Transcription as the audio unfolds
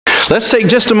Let's take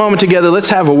just a moment together.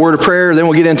 Let's have a word of prayer, then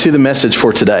we'll get into the message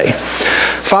for today.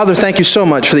 Father, thank you so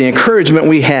much for the encouragement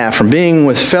we have from being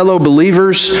with fellow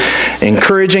believers,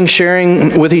 encouraging,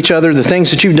 sharing with each other the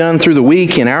things that you've done through the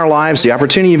week in our lives, the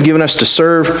opportunity you've given us to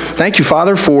serve. Thank you,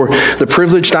 Father, for the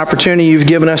privileged opportunity you've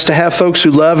given us to have folks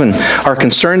who love and are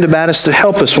concerned about us to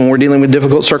help us when we're dealing with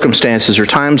difficult circumstances or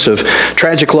times of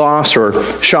tragic loss or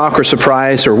shock or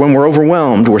surprise or when we're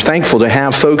overwhelmed. We're thankful to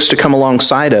have folks to come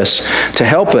alongside us to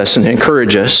help us and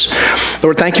encourage us.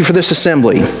 Lord, thank you for this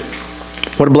assembly.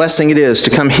 What a blessing it is to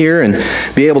come here and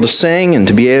be able to sing and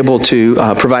to be able to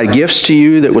provide gifts to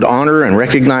you that would honor and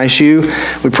recognize you.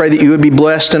 We pray that you would be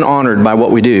blessed and honored by what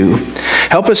we do.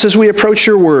 Help us as we approach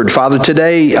your word, Father.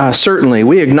 Today, certainly,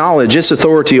 we acknowledge its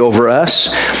authority over us.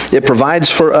 It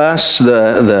provides for us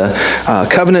the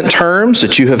covenant terms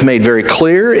that you have made very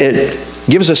clear. It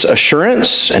gives us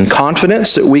assurance and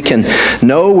confidence that we can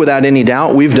know without any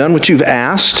doubt we've done what you've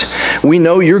asked. We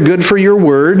know you're good for your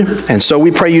word, and so we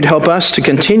pray you'd help us to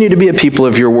continue to be a people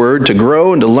of your word, to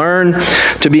grow and to learn,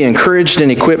 to be encouraged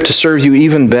and equipped to serve you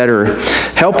even better.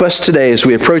 Help us today as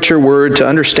we approach your word to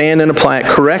understand and apply it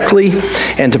correctly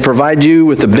and to provide you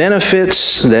with the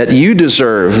benefits that you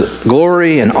deserve,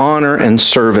 glory and honor and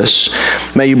service.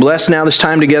 May you bless now this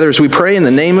time together as we pray in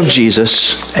the name of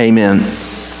Jesus. Amen.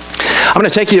 I'm going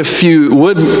to take you, if you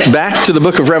would, back to the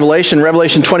book of Revelation,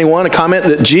 Revelation 21, a comment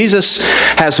that Jesus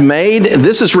has made.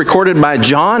 This is recorded by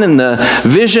John in the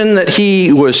vision that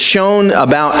he was shown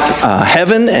about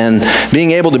heaven and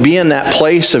being able to be in that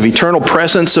place of eternal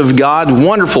presence of God.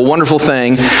 Wonderful, wonderful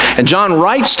thing. And John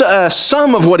writes to us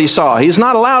some of what he saw. He's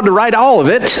not allowed to write all of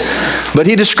it, but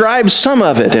he describes some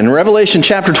of it. In Revelation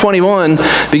chapter 21,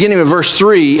 beginning with verse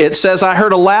 3, it says, I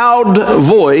heard a loud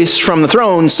voice from the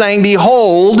throne saying,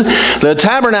 Behold, the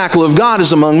tabernacle of God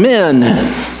is among men,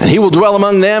 and he will dwell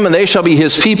among them, and they shall be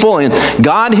his people, and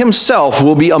God himself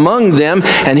will be among them,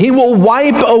 and he will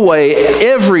wipe away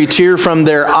every tear from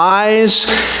their eyes,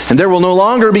 and there will no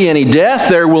longer be any death,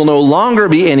 there will no longer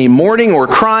be any mourning or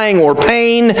crying or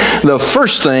pain. The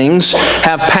first things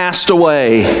have passed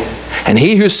away. And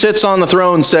he who sits on the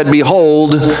throne said,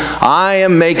 Behold, I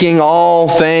am making all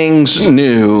things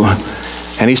new.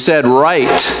 And he said,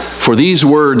 Write, for these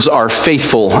words are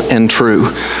faithful and true.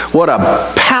 What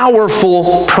a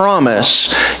powerful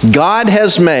promise God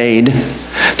has made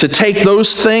to take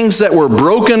those things that were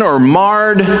broken or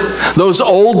marred, those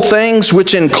old things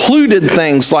which included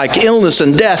things like illness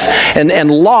and death and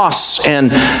loss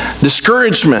and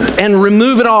discouragement, and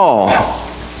remove it all.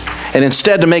 And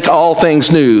instead to make all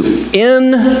things new.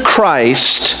 In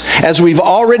Christ, as we've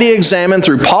already examined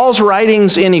through Paul's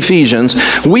writings in Ephesians,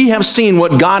 we have seen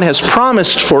what God has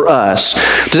promised for us.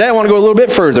 Today I want to go a little bit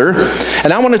further,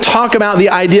 and I want to talk about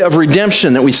the idea of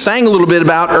redemption that we sang a little bit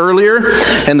about earlier,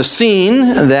 and the scene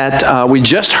that we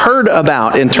just heard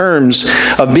about in terms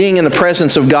of being in the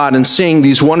presence of God and seeing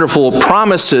these wonderful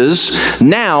promises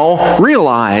now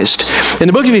realized. In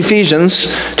the book of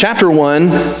Ephesians, chapter 1,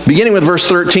 beginning with verse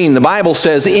 13, the Bible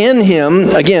says, In him,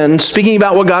 again, speaking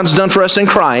about what God's done for us in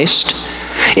Christ,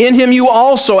 in him you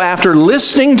also, after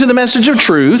listening to the message of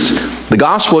truth, the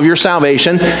gospel of your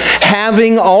salvation,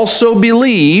 having also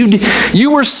believed, you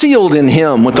were sealed in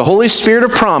him with the Holy Spirit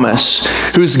of promise,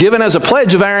 who is given as a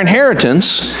pledge of our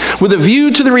inheritance, with a view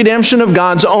to the redemption of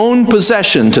God's own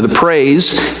possession, to the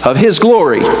praise of his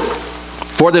glory.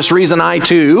 For this reason I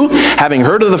too, having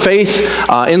heard of the faith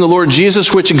in the Lord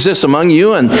Jesus which exists among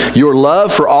you, and your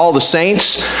love for all the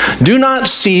saints, do not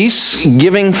cease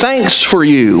giving thanks for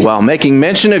you, while making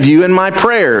mention of you in my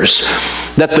prayers,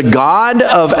 that the God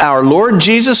of our Lord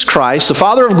Jesus Christ, the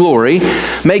Father of glory,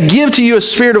 may give to you a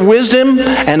spirit of wisdom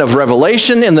and of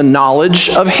revelation in the knowledge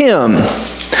of him.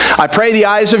 I pray the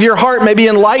eyes of your heart may be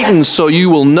enlightened, so you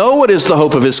will know what is the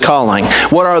hope of his calling,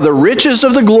 what are the riches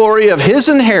of the glory of his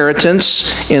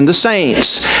inheritance in the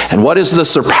saints, and what is the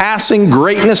surpassing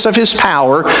greatness of his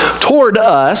power toward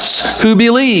us who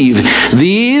believe.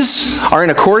 These are in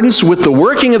accordance with the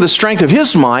working of the strength of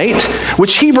his might,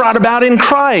 which he brought about in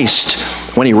Christ,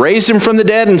 when he raised him from the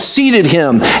dead and seated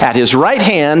him at his right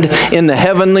hand in the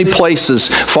heavenly places,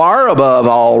 far above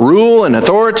all rule and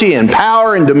authority and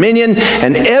power and dominion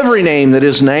and every name that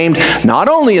is named, not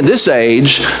only in this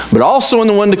age, but also in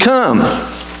the one to come.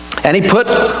 And he put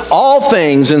all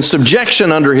things in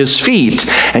subjection under his feet,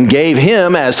 and gave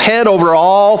him as head over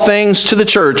all things to the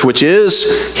church, which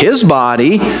is his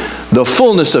body, the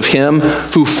fullness of him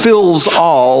who fills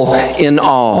all in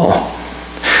all.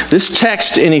 This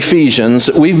text in Ephesians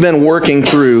that we've been working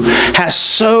through has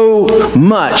so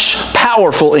much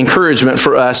powerful encouragement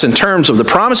for us in terms of the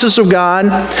promises of God,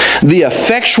 the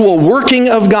effectual working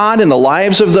of God in the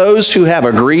lives of those who have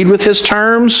agreed with His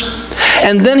terms,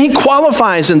 and then He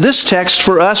qualifies in this text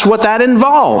for us what that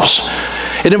involves.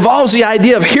 It involves the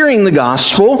idea of hearing the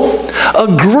gospel,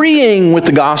 agreeing with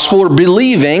the gospel or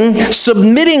believing,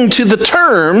 submitting to the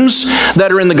terms that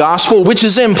are in the gospel, which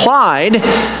is implied,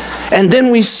 and then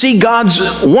we see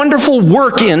God's wonderful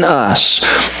work in us,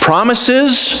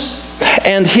 promises,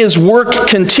 and His work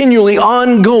continually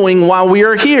ongoing while we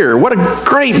are here. What a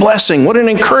great blessing. What an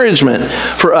encouragement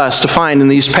for us to find in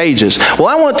these pages. Well,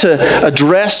 I want to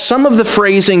address some of the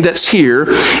phrasing that's here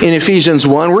in Ephesians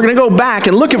 1. We're going to go back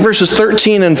and look at verses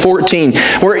 13 and 14,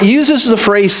 where it uses the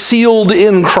phrase sealed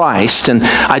in Christ. And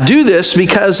I do this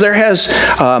because there has,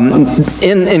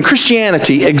 in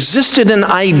Christianity, existed an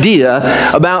idea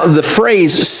about the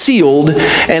phrase sealed,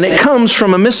 and it comes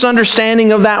from a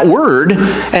misunderstanding of that word,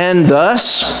 and thus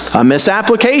a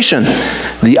misapplication.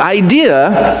 The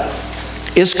idea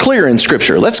is clear in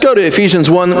Scripture. Let's go to Ephesians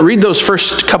 1. Read those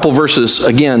first couple verses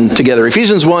again together.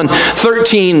 Ephesians 1,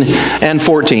 13 and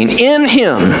 14. In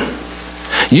Him,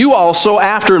 you also,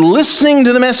 after listening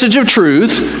to the message of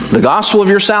truth, the gospel of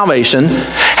your salvation,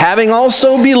 having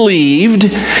also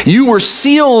believed, you were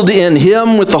sealed in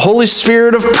Him with the Holy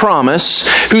Spirit of promise,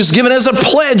 who's given as a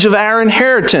pledge of our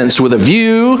inheritance with a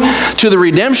view to the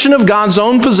redemption of God's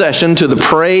own possession to the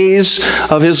praise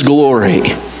of His glory.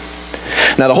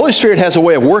 Now, the Holy Spirit has a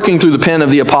way of working through the pen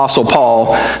of the Apostle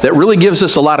Paul that really gives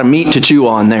us a lot of meat to chew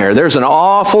on there. There's an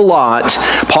awful lot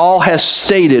Paul has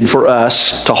stated for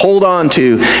us to hold on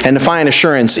to and to find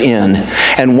assurance in.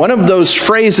 And one of those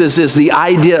phrases is the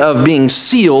idea of being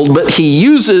sealed, but he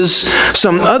uses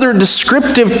some other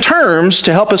descriptive terms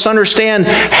to help us understand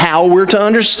how we're to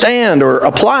understand or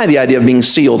apply the idea of being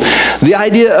sealed. The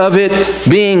idea of it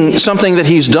being something that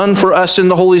He's done for us in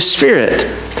the Holy Spirit.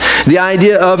 The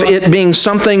idea of it being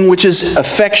something which is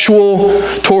effectual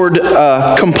toward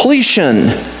completion.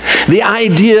 The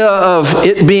idea of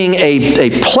it being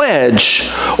a pledge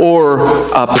or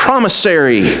a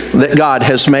promissory that God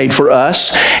has made for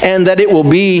us, and that it will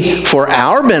be for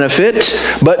our benefit,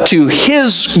 but to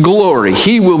His glory.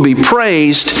 He will be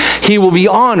praised, He will be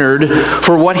honored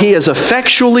for what He has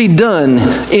effectually done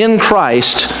in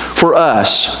Christ for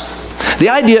us. The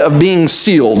idea of being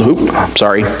sealed,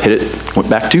 went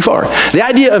back too far. The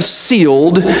idea of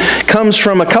sealed comes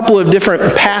from a couple of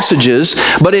different passages,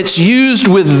 but it's used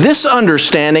with this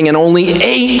understanding in only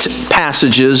 8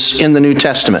 passages in the New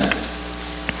Testament.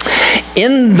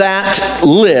 In that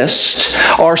list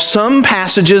are some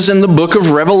passages in the book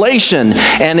of Revelation,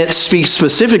 and it speaks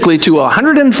specifically to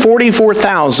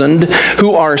 144,000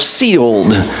 who are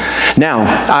sealed. Now,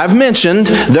 I've mentioned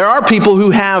there are people who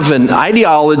have an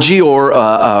ideology or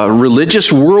a religious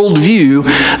worldview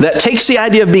that takes the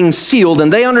idea of being sealed,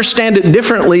 and they understand it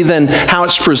differently than how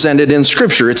it's presented in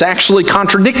Scripture. It's actually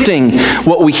contradicting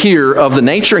what we hear of the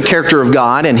nature and character of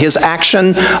God and His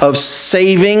action of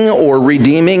saving or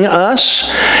redeeming us.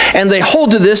 And they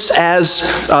hold to this as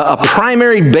a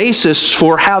primary basis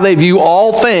for how they view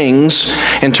all things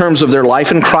in terms of their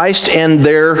life in Christ and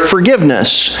their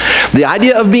forgiveness. The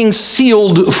idea of being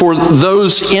sealed for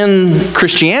those in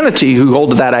Christianity who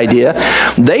hold to that idea,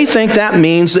 they think that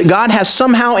means that God has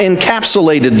somehow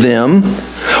encapsulated them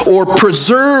or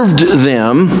preserved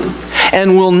them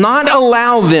and will not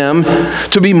allow them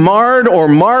to be marred or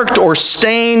marked or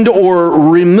stained or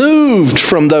removed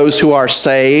from those who are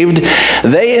saved.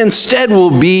 They instead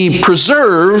will be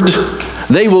preserved.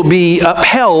 They will be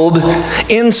upheld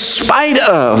in spite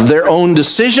of their own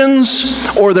decisions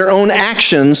or their own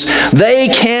actions. They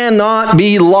cannot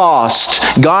be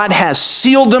lost. God has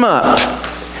sealed them up,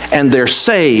 and they're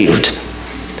saved.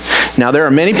 Now, there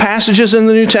are many passages in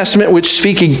the New Testament which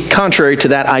speak contrary to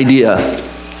that idea.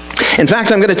 In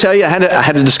fact, I'm going to tell you, I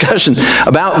had a discussion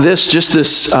about this just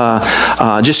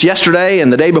yesterday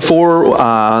and the day before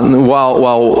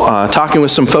while talking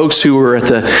with some folks who were at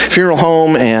the funeral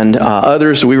home and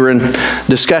others. We were in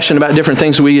discussion about different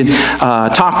things. We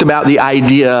had talked about the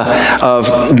idea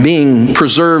of being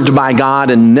preserved by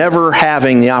God and never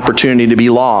having the opportunity to be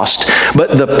lost.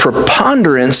 But the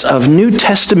preponderance of New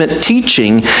Testament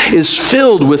teaching is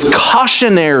filled with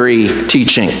cautionary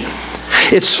teaching.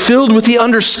 It's filled with the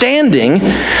understanding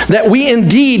that we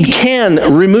indeed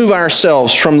can remove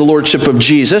ourselves from the lordship of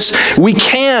Jesus. We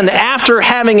can, after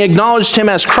having acknowledged him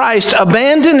as Christ,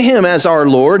 abandon him as our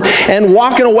Lord and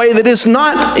walk in a way that is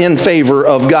not in favor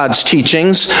of God's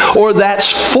teachings or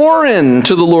that's foreign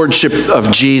to the lordship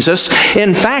of Jesus.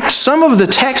 In fact, some of the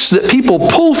texts that people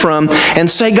pull from and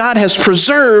say God has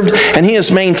preserved and he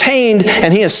has maintained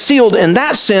and he has sealed in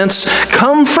that sense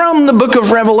come from the book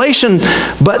of Revelation,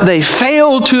 but they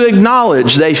fail to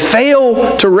acknowledge, they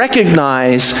fail to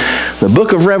recognize. The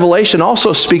book of Revelation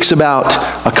also speaks about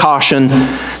a caution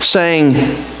saying,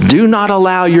 do not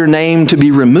allow your name to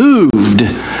be removed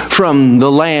from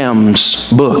the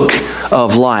Lamb's book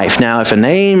of life. Now, if a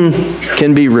name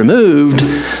can be removed,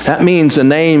 that means the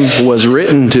name was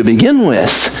written to begin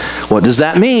with. What does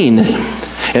that mean?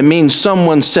 It means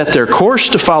someone set their course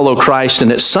to follow Christ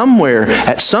and at some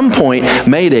point,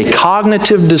 made a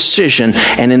cognitive decision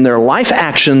and in their life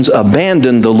actions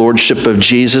abandoned the lordship of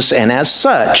Jesus and as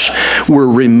such were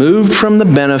removed from the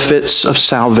benefits of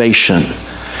salvation.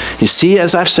 You see,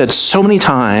 as I've said so many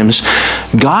times,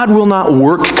 God will not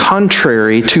work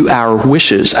contrary to our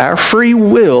wishes. Our free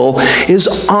will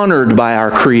is honored by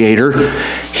our Creator.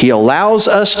 He allows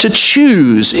us to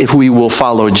choose if we will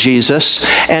follow Jesus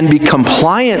and be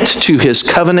compliant to his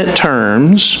covenant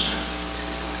terms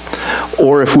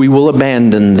or if we will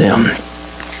abandon them.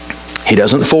 He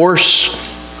doesn't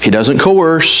force. He doesn't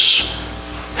coerce.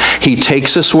 He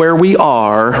takes us where we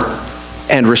are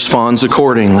and responds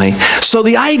accordingly. So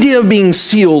the idea of being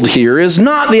sealed here is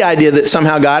not the idea that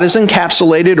somehow God has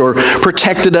encapsulated or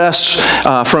protected us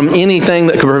from anything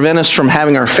that could prevent us from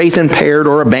having our faith impaired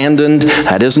or abandoned.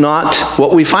 That is not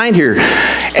what we find here.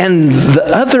 And the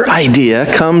other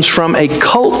idea comes from a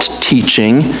cult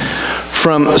teaching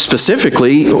from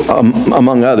specifically,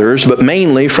 among others, but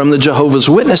mainly from the Jehovah's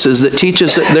Witnesses that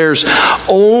teaches that there's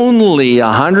only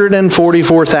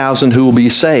 144,000 who will be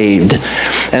saved.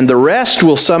 And the rest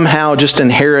will somehow just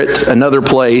inherit another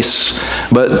place,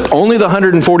 but only the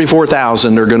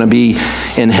 144,000 are going to be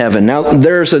in heaven. Now,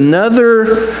 there's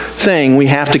another thing we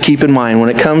have to keep in mind when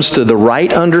it comes to the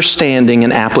right understanding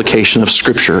and application of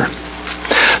Scripture.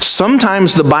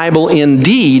 Sometimes the Bible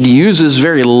indeed uses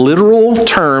very literal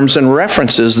terms and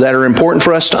references that are important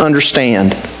for us to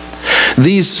understand.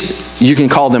 These, you can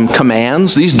call them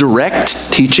commands, these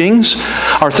direct teachings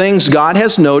are things God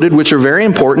has noted which are very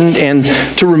important, and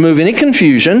to remove any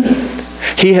confusion,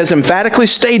 he has emphatically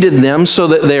stated them so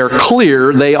that they are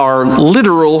clear. They are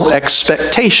literal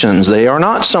expectations. They are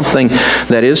not something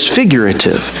that is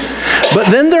figurative. But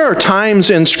then there are times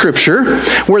in Scripture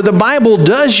where the Bible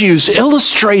does use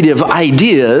illustrative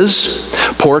ideas,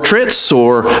 portraits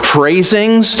or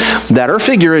phrasings that are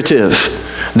figurative.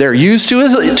 They're used to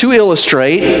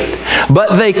illustrate,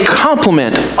 but they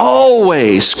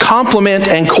always complement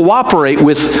and cooperate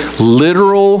with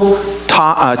literal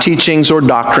teachings or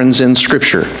doctrines in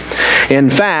Scripture. In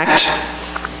fact,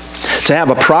 to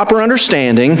have a proper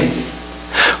understanding,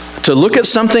 to look at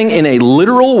something in a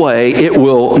literal way, it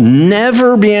will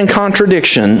never be in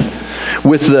contradiction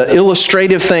with the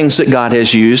illustrative things that God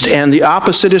has used, and the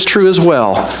opposite is true as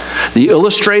well. The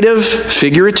illustrative,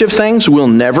 figurative things will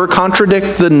never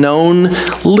contradict the known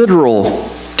literal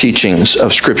teachings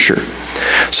of Scripture.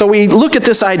 So we look at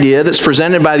this idea that's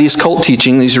presented by these cult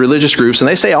teaching, these religious groups, and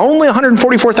they say only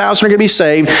 144,000 are going to be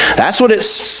saved. That's what it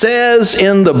says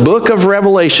in the book of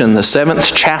Revelation, the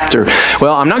 7th chapter.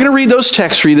 Well, I'm not going to read those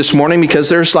texts for you this morning because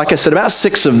there's, like I said, about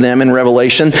 6 of them in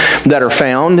Revelation that are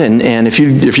found. And if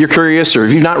you're curious or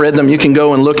if you've not read them, you can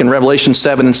go and look in Revelation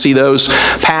 7 and see those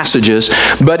passages.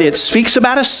 But it speaks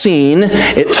about a scene.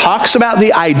 It talks about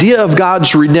the idea of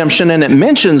God's redemption, and it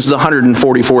mentions the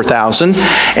 144,000.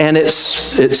 And it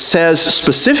says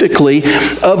specifically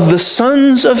of the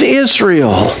sons of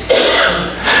Israel.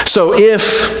 So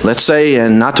if, let's say,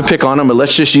 and not to pick on them, but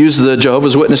let's just use the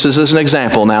Jehovah's Witnesses as an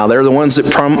example now. They're the ones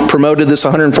that promoted this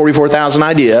 144,000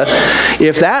 idea.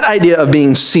 If that idea of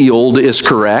being sealed is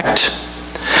correct,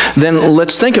 then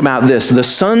let's think about this. The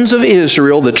sons of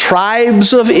Israel, the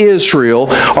tribes of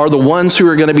Israel, are the ones who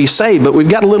are going to be saved. But we've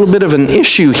got a little bit of an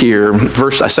issue here. I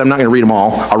said I'm not going to read them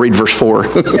all. I'll read verse 4.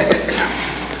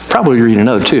 Probably read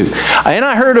another too. And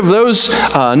I heard of those,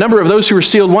 number of those who were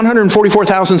sealed,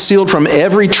 144,000 sealed from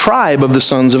every tribe of the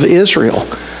sons of Israel.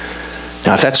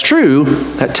 Now, if that's true,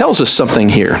 that tells us something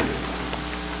here.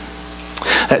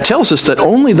 That tells us that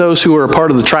only those who are a part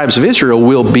of the tribes of Israel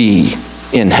will be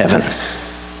in heaven.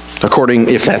 According,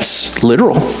 if that's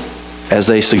literal, as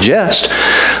they suggest.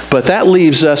 But that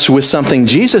leaves us with something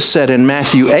Jesus said in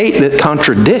Matthew 8 that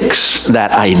contradicts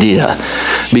that idea.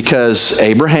 Because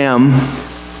Abraham,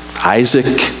 Isaac,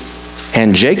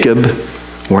 and Jacob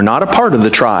were not a part of the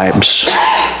tribes.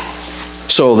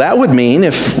 So that would mean,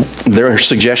 if their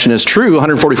suggestion is true,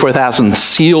 144,000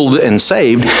 sealed and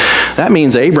saved, that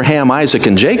means Abraham, Isaac,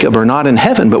 and Jacob are not in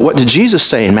heaven. But what did Jesus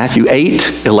say in Matthew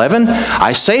 8:11?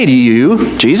 I say to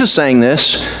you, Jesus saying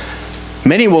this,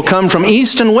 many will come from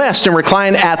east and west and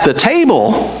recline at the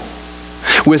table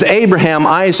with Abraham,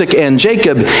 Isaac, and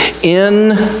Jacob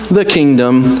in the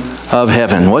kingdom of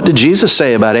heaven. What did Jesus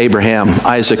say about Abraham,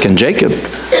 Isaac, and Jacob?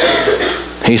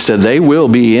 He said they will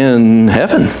be in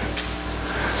heaven.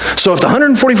 So if the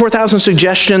 144,000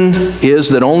 suggestion is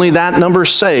that only that number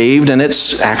saved, and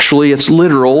it's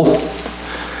literal,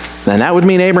 then that would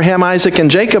mean Abraham, Isaac, and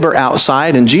Jacob are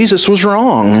outside, and Jesus was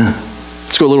wrong.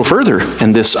 Let's go a little further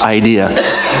in this idea.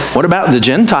 What about the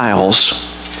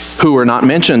Gentiles who are not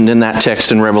mentioned in that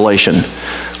text in Revelation?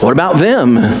 What about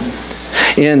them?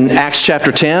 In Acts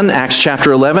chapter 10, Acts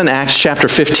chapter 11, Acts chapter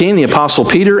 15, the Apostle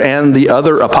Peter and the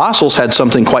other apostles had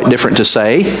something quite different to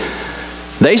say.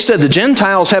 They said the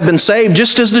Gentiles have been saved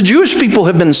just as the Jewish people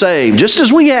have been saved, just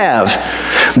as we have.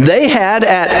 They had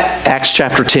at Acts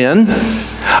chapter 10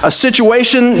 a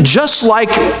situation just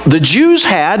like the Jews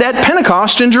had at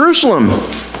Pentecost in Jerusalem.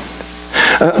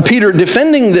 Peter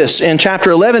defending this in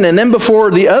chapter 11, and then before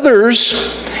the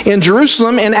others in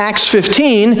Jerusalem in Acts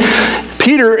 15,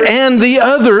 Peter and the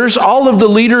others, all of the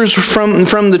leaders from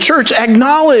the church,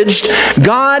 acknowledged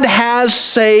God has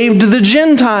saved the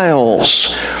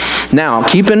Gentiles. Now,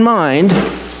 keep in mind,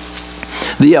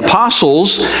 the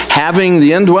apostles, having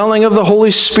the indwelling of the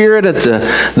Holy Spirit at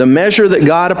the measure that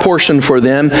God apportioned for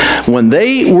them, when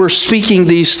they were speaking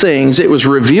these things, it was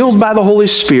revealed by the Holy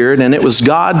Spirit, and it was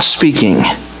God speaking.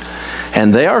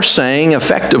 And they are saying,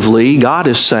 effectively, God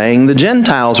is saying the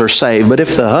Gentiles are saved. But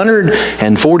if the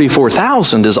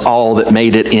 144,000 is all that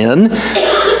made it in,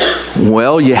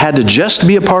 well, you had to just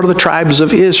be a part of the tribes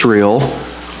of Israel,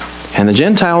 and the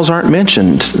Gentiles aren't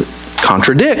mentioned.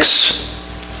 Contradicts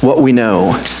what we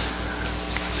know.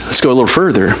 Let's go a little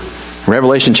further.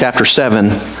 Revelation chapter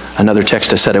 7, another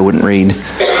text I said I wouldn't read.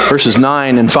 Verses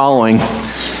 9 and following.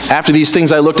 After these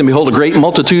things I looked, and behold, a great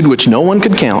multitude which no one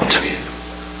could count,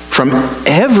 from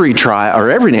every tribe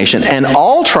or every nation, and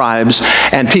all tribes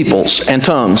and peoples and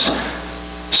tongues,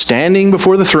 standing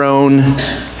before the throne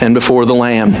and before the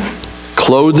Lamb,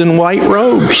 clothed in white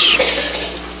robes.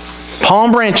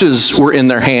 Palm branches were in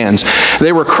their hands.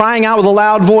 They were crying out with a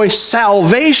loud voice,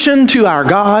 "Salvation to our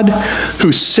God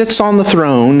who sits on the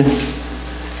throne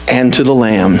and to the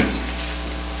Lamb."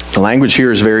 The language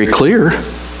here is very clear.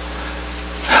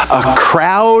 A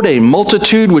crowd, a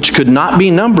multitude which could not be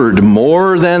numbered,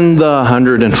 more than the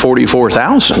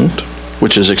 144,000,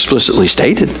 which is explicitly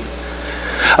stated.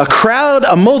 A crowd,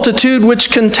 a multitude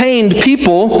which contained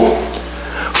people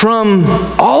from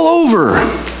all over.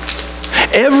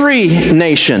 Every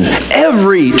nation,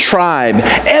 every tribe,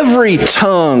 every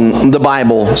tongue, the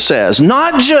Bible says.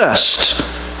 Not just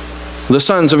the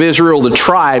sons of Israel, the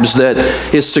tribes that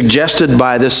is suggested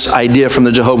by this idea from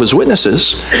the Jehovah's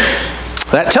Witnesses.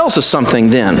 That tells us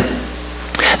something then.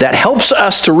 That helps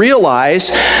us to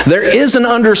realize there is an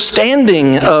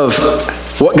understanding of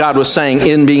what God was saying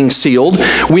in being sealed.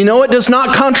 We know it does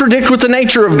not contradict with the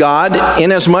nature of God,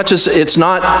 inasmuch as it's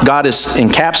not, God is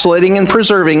encapsulating and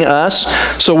preserving us,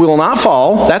 so we will not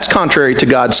fall. That's contrary to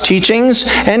God's teachings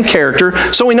and character,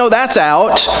 so we know that's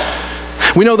out.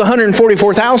 We know the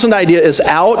 144,000 idea is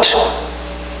out,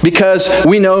 because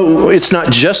we know it's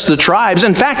not just the tribes.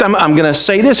 In fact, I'm going to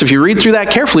say this. If you read through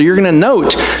that carefully, you're going to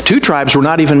note 2 tribes were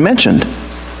not even mentioned.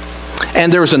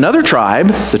 And there was another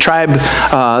tribe. The tribe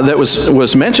that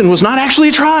was mentioned was not actually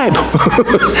a tribe.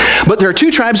 But there are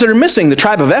 2 tribes that are missing, the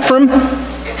tribe of Ephraim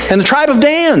and the tribe of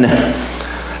Dan.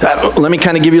 Let me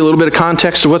kind of give you a little bit of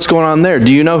context of what's going on there.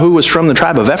 Do you know who was from the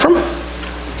tribe of Ephraim?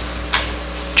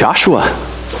 Joshua.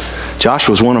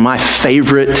 Joshua was one of my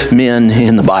favorite men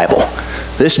in the Bible.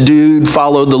 This dude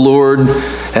followed the Lord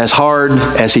as hard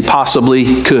as he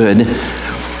possibly could.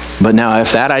 But now,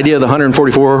 if that idea of the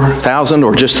 144,000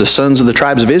 or just the sons of the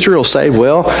tribes of Israel saved,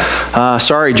 well,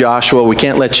 sorry, Joshua, we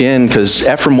can't let you in because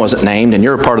Ephraim wasn't named and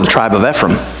you're a part of the tribe of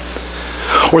Ephraim.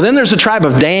 Or then there's the tribe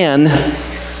of Dan.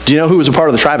 Do you know who was a part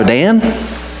of the tribe of Dan?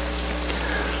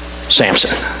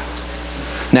 Samson.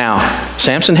 Now,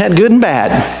 Samson had good and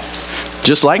bad,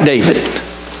 just like David.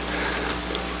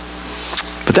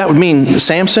 But that would mean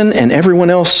Samson and everyone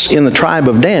else in the tribe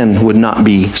of Dan would not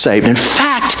be saved. In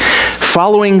fact,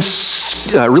 following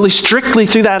really strictly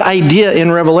through that idea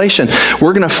in Revelation,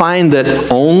 we're going to find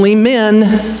that only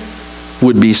men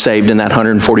would be saved in that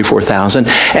 144,000,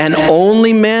 and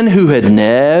only men who had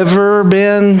never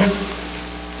been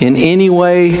in any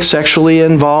way sexually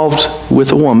involved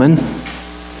with a woman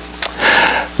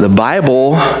The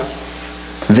Bible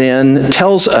then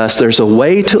tells us there's a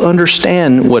way to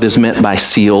understand what is meant by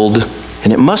sealed,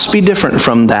 and it must be different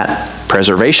from that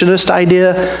preservationist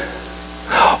idea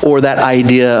or that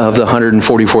idea of the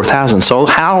 144,000. So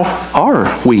how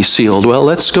are we sealed? Well,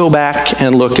 let's go back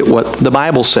and look at what the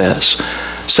Bible says.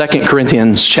 2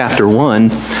 Corinthians chapter 1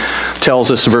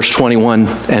 tells us, verse 21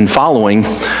 and following,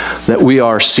 that we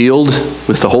are sealed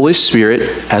with the Holy Spirit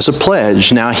as a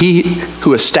pledge. Now he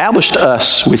who established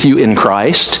us with you in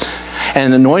Christ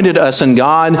and anointed us in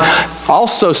God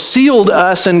also sealed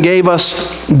us and gave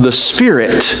us the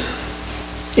Spirit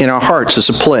in our hearts as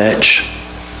a pledge.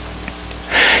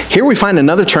 Here we find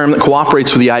another term that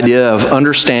cooperates with the idea of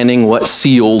understanding what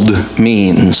sealed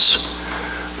means.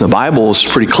 The Bible is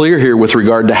pretty clear here with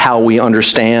regard to how we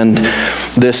understand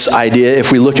this idea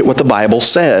if we look at what the Bible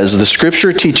says. The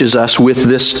Scripture teaches us with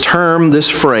this term, this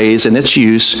phrase, and its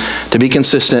use to be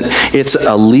consistent. It's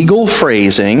a legal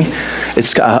phrasing.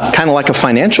 It's kind of like a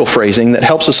financial phrasing that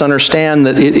helps us understand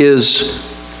that it is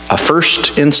a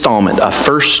first installment, a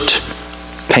first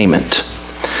payment.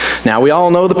 Now, we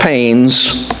all know the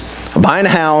pains of buying a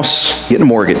house, getting a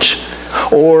mortgage,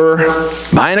 or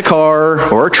buying a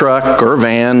car, or a truck, or a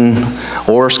van,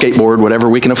 or a skateboard, whatever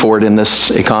we can afford in this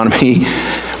economy.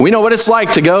 We know what it's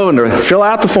like to go and to fill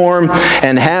out the form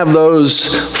and have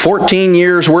those 14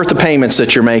 years worth of payments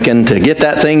that you're making to get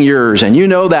that thing yours. And you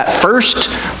know that first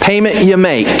payment you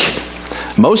make,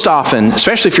 most often,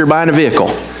 especially if you're buying a vehicle,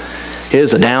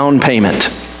 is a down payment.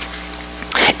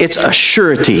 It's a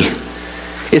surety.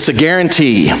 It's a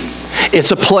guarantee.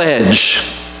 It's a pledge.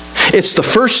 It's the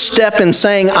first step in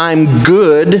saying I'm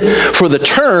good for the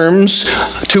terms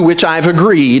to which I've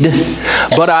agreed,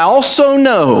 but I also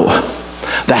know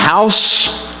the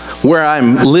house where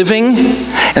I'm living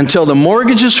until the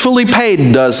mortgage is fully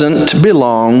paid doesn't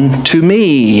belong to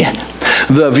me.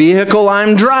 The vehicle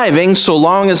I'm driving, so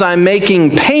long as I'm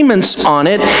making payments on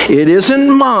it, it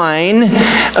isn't mine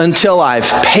until I've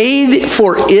paid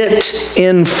for it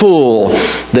in full.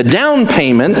 The down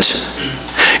payment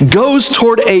goes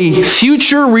toward a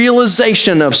future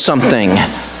realization of something.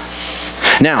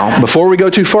 Now, before we go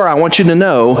too far, I want you to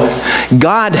know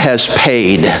God has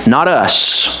paid, not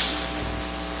us.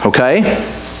 Okay?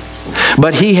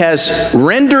 But He has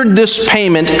rendered this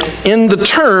payment in the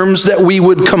terms that we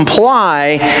would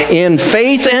comply in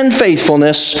faith and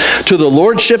faithfulness to the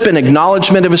lordship and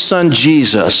acknowledgement of His Son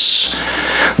Jesus.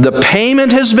 The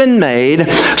payment has been made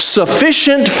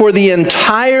sufficient for the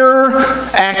entire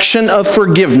action of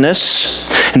forgiveness.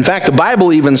 In fact, the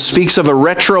Bible even speaks of a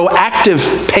retroactive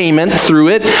payment through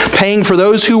it, paying for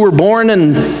those who were born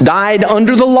and died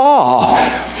under the law.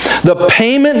 The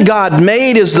payment God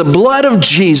made is the blood of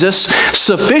Jesus,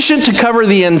 sufficient to cover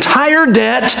the entire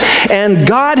debt, and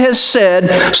God has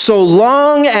said, so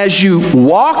long as you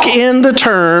walk in the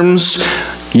terms,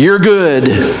 you're good.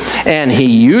 And He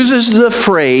uses the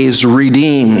phrase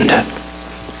redeemed.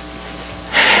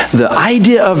 The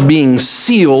idea of being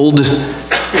sealed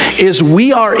is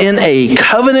we are in a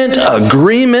covenant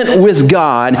agreement with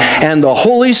God, and the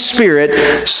Holy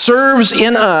Spirit serves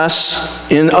in us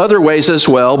in other ways as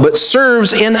well, but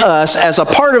serves in us as a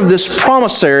part of this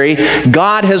promissory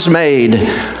God has made.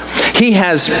 He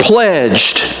has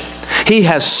pledged. He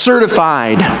has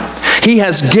certified. He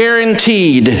has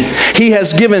guaranteed. He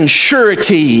has given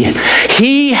surety.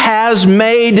 He has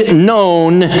made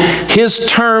known His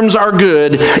terms are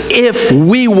good if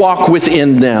we walk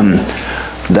within them.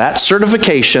 That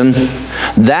certification,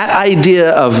 that idea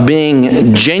of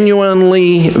being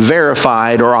genuinely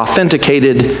verified or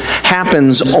authenticated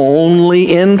happens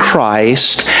only in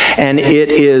Christ, and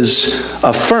it is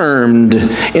affirmed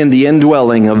in the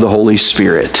indwelling of the Holy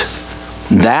Spirit.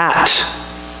 That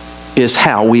is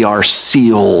how we are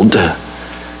sealed.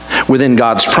 Within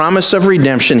God's promise of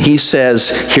redemption, He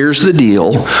says, here's the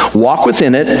deal. Walk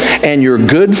within it, and you're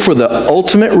good for the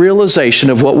ultimate realization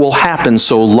of what will happen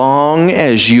so long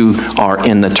as you are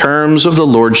in the terms of the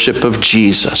lordship of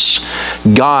Jesus.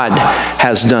 God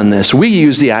has done this. We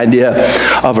use the idea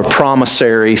of a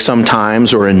promissory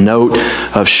sometimes, or a note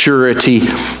of surety,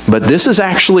 but this is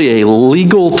actually a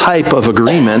legal type of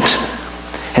agreement,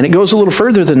 and it goes a little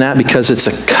further than that because it's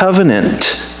a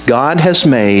covenant God has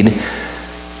made,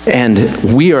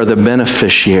 and we are the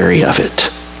beneficiary of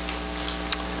it.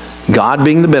 God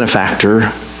being the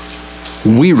benefactor,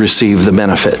 we receive the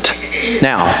benefit.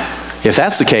 Now, if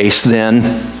that's the case, then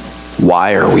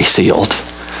why are we sealed?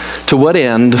 To what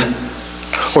end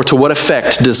or to what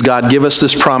effect does God give us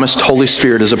this promised Holy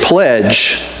Spirit as a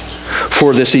pledge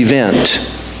for this event?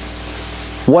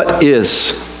 What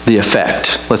is the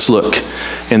effect. Let's look.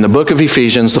 In the book of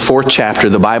Ephesians, the 4th chapter,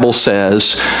 the Bible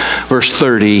says, verse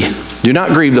 30, "Do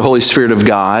not grieve the Holy Spirit of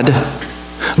God,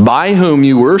 by whom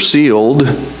you were sealed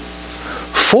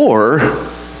for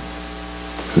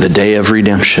the day of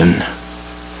redemption."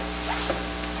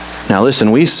 Now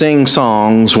listen, we sing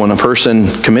songs when a person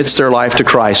commits their life to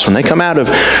Christ. When they come out of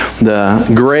the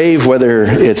grave, whether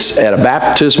it's at a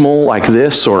baptismal like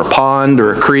this, or a pond,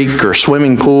 or a creek, or a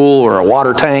swimming pool, or a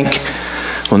water tank,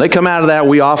 when they come out of that,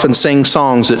 we often sing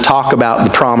songs that talk about the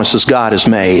promises God has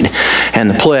made, and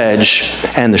the pledge,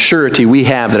 and the surety we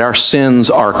have that our sins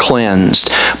are cleansed.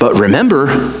 But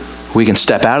remember, we can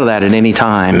step out of that at any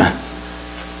time.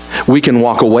 We can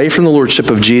walk away from the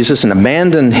lordship of Jesus and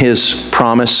abandon His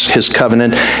promise, His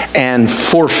covenant, and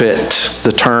forfeit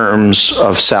the terms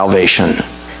of salvation.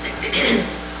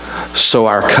 So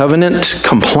our covenant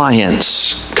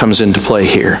compliance comes into play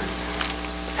here.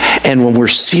 And when we're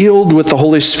sealed with the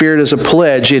Holy Spirit as a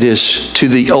pledge, it is to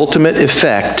the ultimate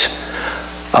effect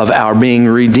of our being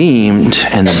redeemed.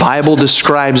 And the Bible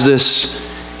describes this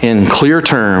in clear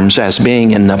terms as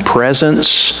being in the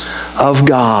presence of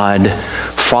God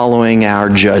following our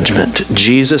judgment.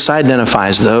 Jesus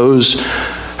identifies those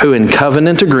who in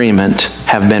covenant agreement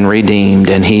have been redeemed,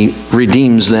 and He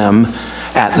redeems them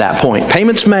at that point.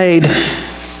 Payments made,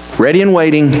 ready and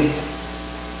waiting.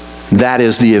 That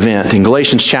is the event. In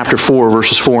Galatians chapter 4,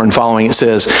 verses 4 and following, it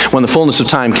says, "When the fullness of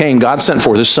time came, God sent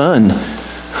forth His Son,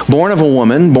 born of a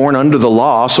woman, born under the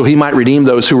law, so He might redeem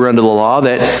those who were under the law,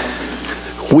 that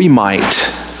we might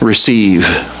receive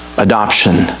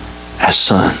adoption as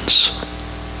sons."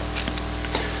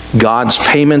 God's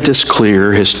payment is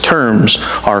clear. His terms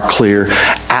are clear.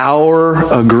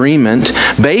 Our agreement,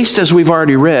 based, as we've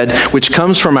already read, which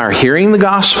comes from our hearing the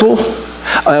gospel,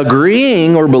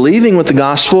 agreeing or believing with the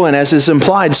gospel, and as is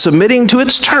implied, submitting to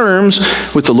its terms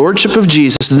with the lordship of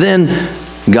Jesus, then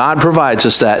God provides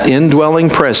us that indwelling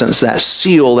presence, that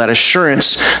seal, that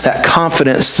assurance, that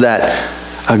confidence, that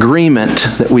agreement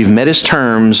that we've met His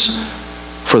terms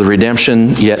for the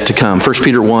redemption yet to come. 1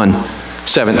 Peter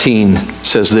 1:17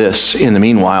 says this, "In the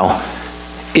meanwhile,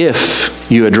 if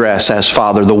you address as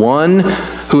Father the one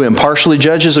who impartially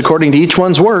judges according to each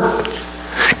one's work,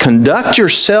 conduct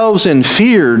yourselves in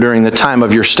fear during the time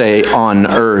of your stay on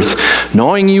earth,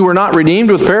 knowing you were not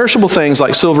redeemed with perishable things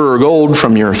like silver or gold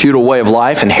from your futile way of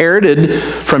life, inherited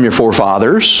from your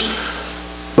forefathers,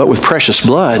 but with precious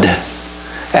blood,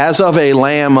 as of a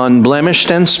lamb unblemished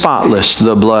and spotless,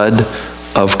 the blood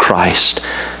of Christ."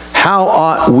 How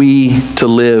ought we to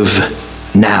live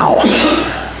now?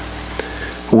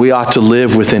 We ought to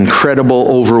live with incredible,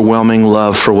 overwhelming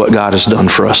love for what God has done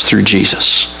for us through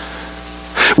Jesus.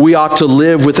 We ought to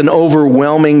live with an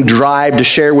overwhelming drive to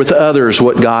share with others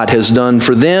what God has done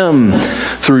for them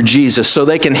through Jesus, so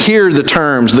they can hear the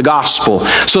terms, the gospel,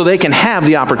 so they can have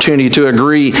the opportunity to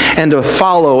agree and to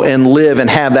follow and live and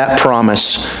have that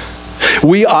promise.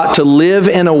 We ought to live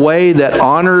in a way that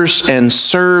honors and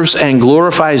serves and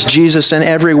glorifies Jesus in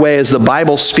every way, as the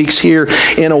Bible speaks here,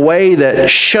 in a way that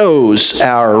shows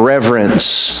our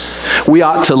reverence. We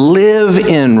ought to live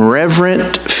in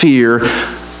reverent fear,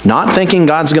 not thinking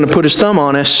God's going to put His thumb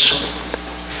on us,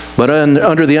 but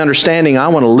under the understanding, I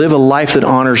want to live a life that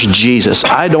honors Jesus.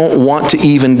 I don't want to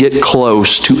even get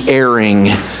close to erring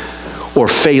or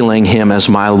failing Him as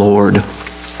my Lord.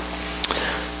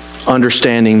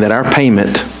 Understanding that our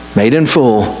payment, made in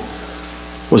full,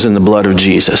 was in the blood of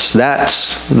Jesus.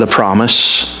 That's the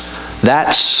promise.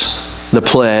 That's the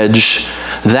pledge.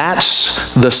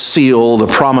 That's the seal, the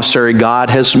promissory God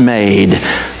has made.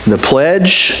 The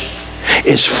pledge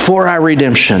is for our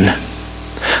redemption.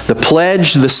 The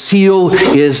pledge, the seal,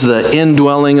 is the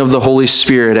indwelling of the Holy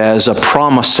Spirit as a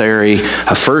promissory,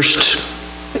 a first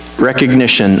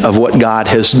recognition of what God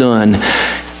has done.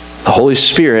 The Holy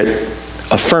Spirit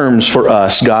affirms for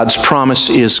us God's promise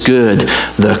is good.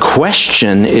 The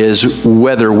question is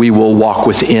whether we will walk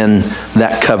within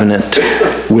that covenant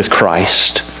with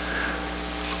Christ.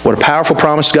 What a powerful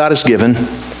promise God has given.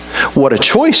 What a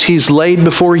choice He's laid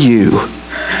before you.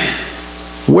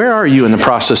 Where are you in the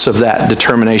process of that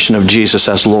determination of Jesus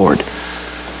as Lord?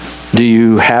 Do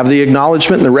you have the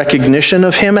acknowledgement and the recognition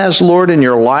of Him as Lord in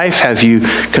your life? Have you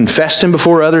confessed Him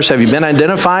before others? Have you been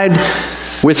identified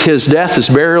with His death, His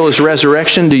burial, His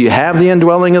resurrection? Do you have the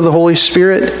indwelling of the Holy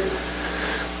Spirit?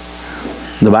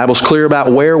 The Bible's clear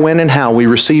about where, when, and how we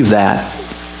receive that.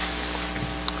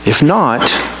 If not,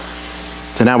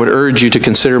 then I would urge you to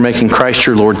consider making Christ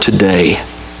your Lord today,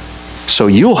 so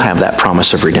you'll have that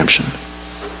promise of redemption.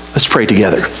 Let's pray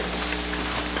together.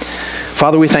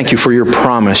 Father, we thank You for Your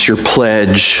promise, Your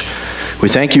pledge. We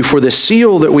thank you for the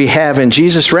seal that we have in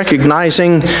Jesus,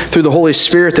 recognizing through the Holy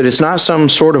Spirit that it's not some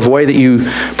sort of way that you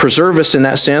preserve us in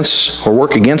that sense or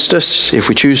work against us if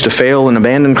we choose to fail and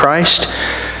abandon Christ.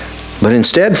 But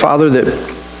instead, Father,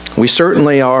 that we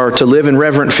certainly are to live in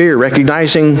reverent fear,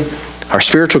 recognizing our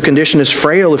spiritual condition is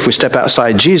frail. If we step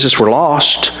outside Jesus, we're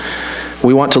lost.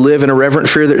 We want to live in a reverent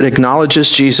fear that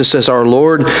acknowledges Jesus as our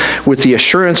Lord with the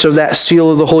assurance of that seal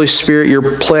of the Holy Spirit,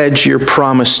 your pledge, your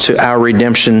promise to our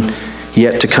redemption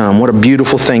yet to come. What a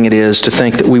beautiful thing it is to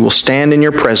think that we will stand in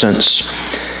your presence,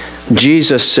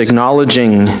 Jesus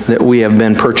acknowledging that we have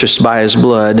been purchased by his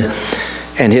blood,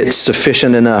 and it's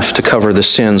sufficient enough to cover the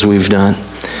sins we've done.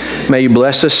 May you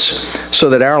bless us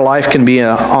so that our life can be an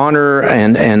honor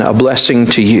and a blessing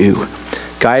to you.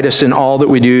 Guide us in all that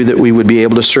we do, that we would be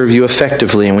able to serve you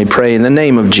effectively, and we pray in the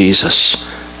name of Jesus.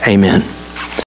 Amen.